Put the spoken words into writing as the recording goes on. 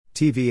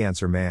TV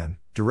Answer Man,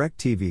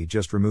 DirecTV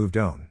just removed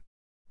OWN.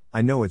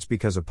 I know it's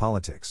because of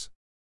politics.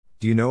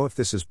 Do you know if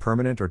this is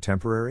permanent or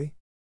temporary?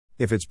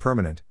 If it's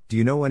permanent, do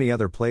you know any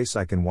other place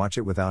I can watch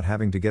it without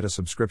having to get a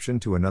subscription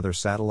to another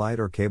satellite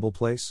or cable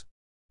place?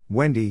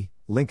 Wendy,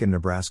 Lincoln,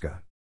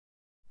 Nebraska.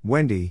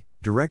 Wendy,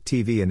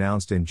 DirecTV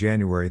announced in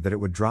January that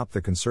it would drop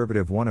the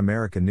conservative One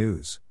American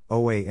News,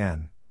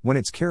 OAN, when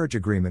its carriage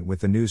agreement with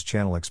the news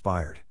channel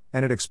expired,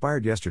 and it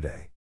expired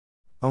yesterday.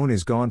 OWN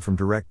is gone from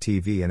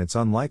DirecTV and it's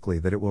unlikely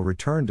that it will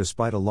return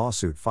despite a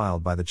lawsuit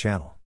filed by the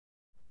channel.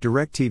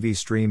 DirecTV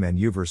Stream and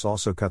Uverse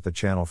also cut the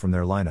channel from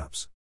their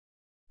lineups.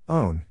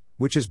 OWN,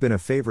 which has been a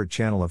favorite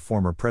channel of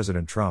former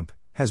President Trump,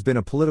 has been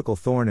a political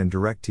thorn in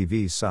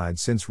DirecTV's side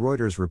since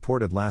Reuters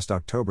reported last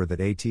October that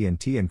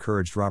AT&T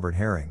encouraged Robert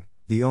Herring,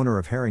 the owner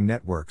of Herring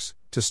Networks,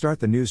 to start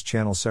the news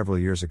channel several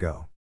years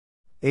ago.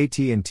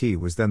 AT&T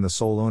was then the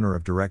sole owner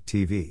of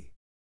DirecTV.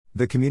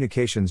 The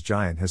communications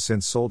giant has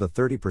since sold a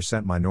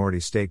 30%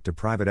 minority stake to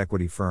private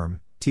equity firm,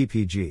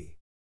 TPG.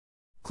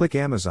 Click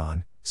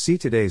Amazon, see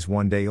today's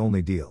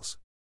one-day-only deals.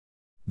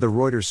 The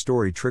Reuters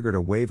story triggered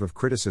a wave of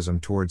criticism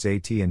towards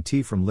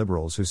AT&T from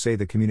liberals who say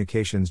the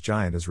communications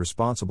giant is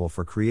responsible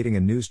for creating a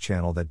news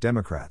channel that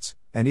Democrats,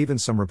 and even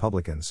some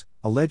Republicans,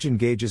 allege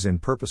engages in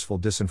purposeful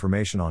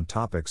disinformation on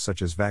topics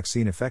such as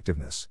vaccine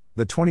effectiveness,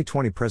 the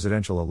 2020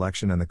 presidential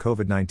election and the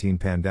COVID-19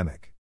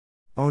 pandemic.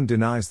 OWN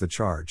denies the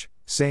charge,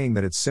 saying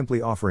that it's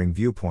simply offering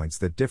viewpoints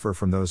that differ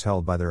from those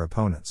held by their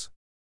opponents.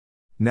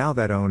 Now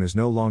that OWN is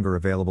no longer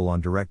available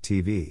on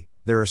DirecTV,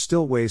 there are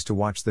still ways to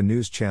watch the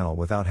news channel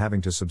without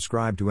having to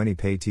subscribe to any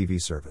pay TV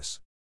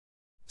service.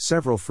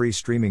 Several free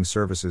streaming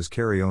services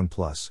carry OWN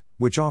Plus,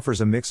 which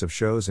offers a mix of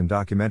shows and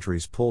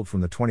documentaries pulled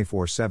from the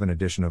 24/7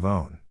 edition of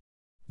OWN.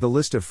 The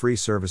list of free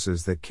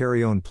services that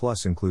carry OWN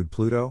Plus include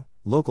Pluto,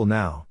 Local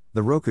Now,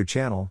 The Roku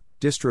Channel,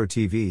 Distro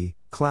TV,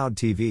 Cloud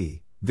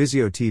TV,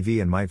 Vizio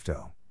TV and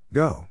MyVTO.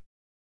 Go!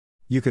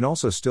 You can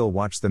also still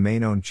watch the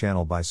main OWN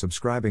channel by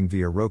subscribing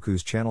via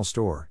Roku's Channel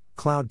Store,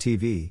 Cloud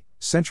TV,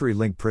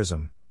 CenturyLink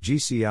Prism,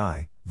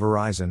 GCI,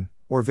 Verizon,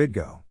 or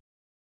Vidgo.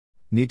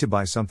 Need to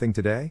buy something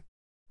today?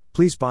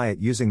 Please buy it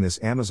using this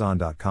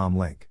Amazon.com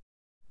link.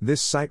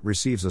 This site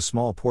receives a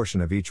small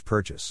portion of each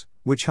purchase,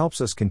 which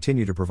helps us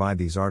continue to provide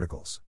these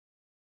articles.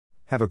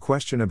 Have a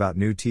question about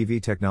new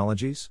TV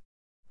technologies?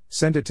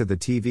 Send it to the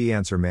TV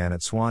Answer Man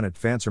at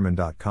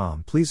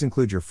swan@vanserman.com. Please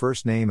include your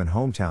first name and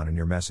hometown in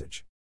your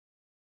message.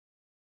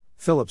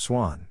 Philip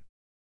Swan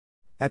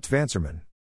 @Vanserman.